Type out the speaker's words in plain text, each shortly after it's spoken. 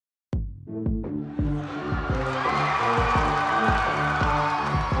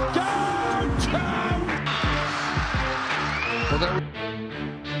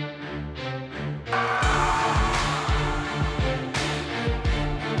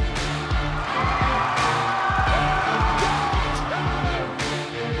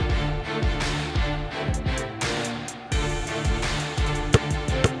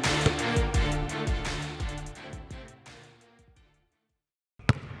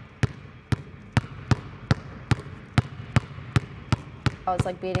I was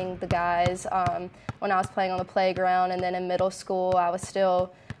like beating the guys when I was playing on the playground, and then in middle school I was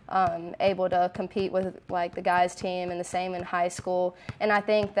still able to compete with like the guys team, and the same in high school. And I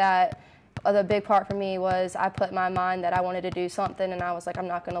think that the big part for me was I put in my mind that I wanted to do something, and I was like, I'm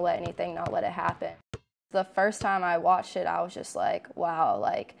not going to let anything not let it happen. The first time I watched it, I was just like, wow,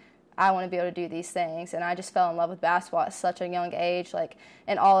 like I want to be able to do these things. And I just fell in love with basketball at such a young age. Like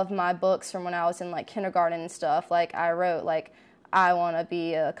in all of my books from when I was in like kindergarten and stuff, like I wrote like I want to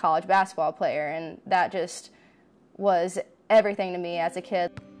be a college basketball player, and that just was everything to me as a kid.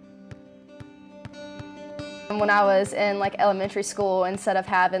 When I was in like elementary school, instead of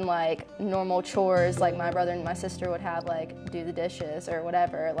having like normal chores like my brother and my sister would have, like do the dishes or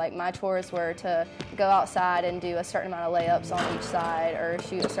whatever, like my chores were to go outside and do a certain amount of layups on each side or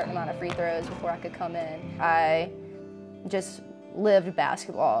shoot a certain amount of free throws before I could come in. I just lived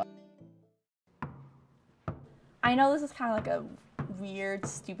basketball. I know this is kind of like a weird,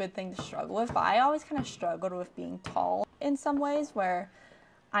 stupid thing to struggle with, but I always kind of struggled with being tall in some ways, where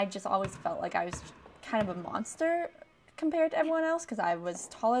I just always felt like I was kind of a monster compared to everyone else because I was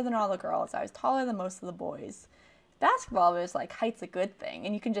taller than all the girls. I was taller than most of the boys. Basketball was like height's a good thing,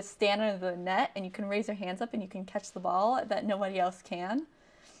 and you can just stand under the net and you can raise your hands up and you can catch the ball that nobody else can.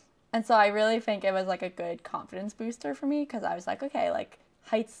 And so I really think it was like a good confidence booster for me because I was like, okay, like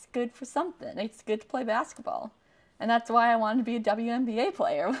height's good for something. It's good to play basketball. And that's why I wanted to be a WNBA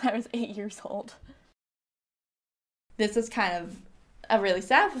player when I was 8 years old. This is kind of a really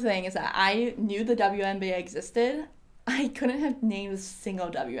sad thing, is that I knew the WNBA existed. I couldn't have named a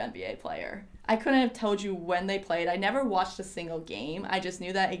single WNBA player. I couldn't have told you when they played. I never watched a single game. I just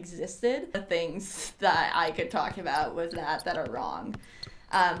knew that existed. The things that I could talk about was that are wrong.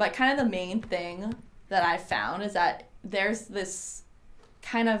 But kind of the main thing that I found is that there's this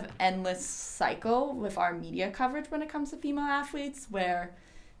kind of endless cycle with our media coverage when it comes to female athletes, where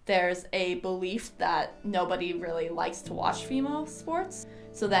there's a belief that nobody really likes to watch female sports,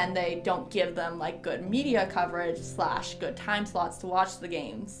 so then they don't give them like good media coverage / good time slots to watch the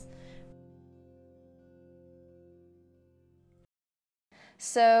games.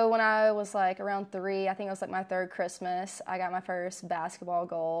 So when I was like around 3, I think it was like my 3rd Christmas, I got my first basketball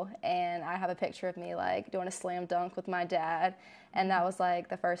goal, and I have a picture of me like doing a slam dunk with my dad, and that was like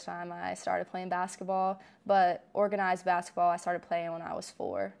the first time I started playing basketball. But organized basketball I started playing when I was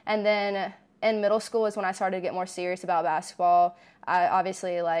 4. And then in middle school is when I started to get more serious about basketball. I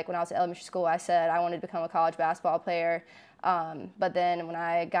obviously, like when I was in elementary school, I said I wanted to become a college basketball player. But then when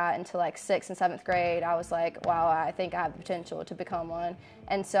I got into like 6th and 7th grade, I was like, wow, I think I have the potential to become one.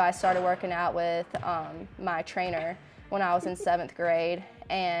 And so I started working out with my trainer when I was in 7th grade,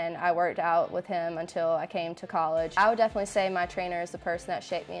 and I worked out with him until I came to college. I would definitely say my trainer is the person that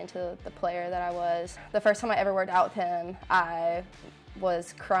shaped me into the player that I was. The first time I ever worked out with him, I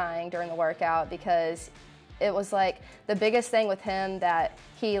was crying during the workout because it was like the biggest thing with him that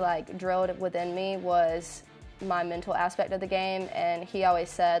he like drilled within me was my mental aspect of the game. And he always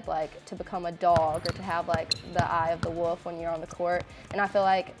said like to become a dog or to have like the eye of the wolf when you're on the court. And I feel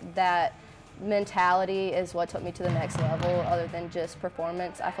like that mentality is what took me to the next level other than just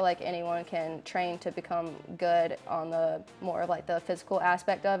performance. I feel like anyone can train to become good on the more of like the physical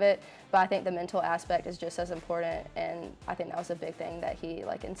aspect of it, but I think the mental aspect is just as important, and I think that was a big thing that he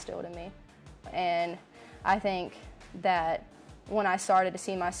like instilled in me. And I think that when I started to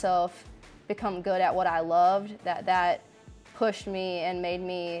see myself become good at what I loved, that pushed me and made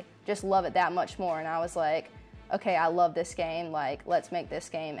me just love it that much more. And I was like, okay, I love this game, like let's make this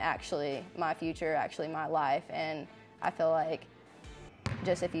game actually my future, actually my life. And I feel like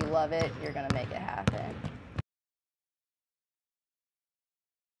just if you love it, you're gonna make it happen.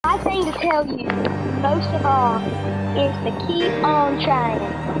 My thing to tell you, most of all, is to keep on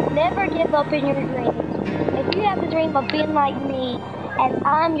trying. Never give up in your dreams. If you have the dream of being like me, and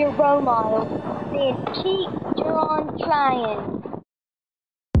I'm your role model, then keep on trying.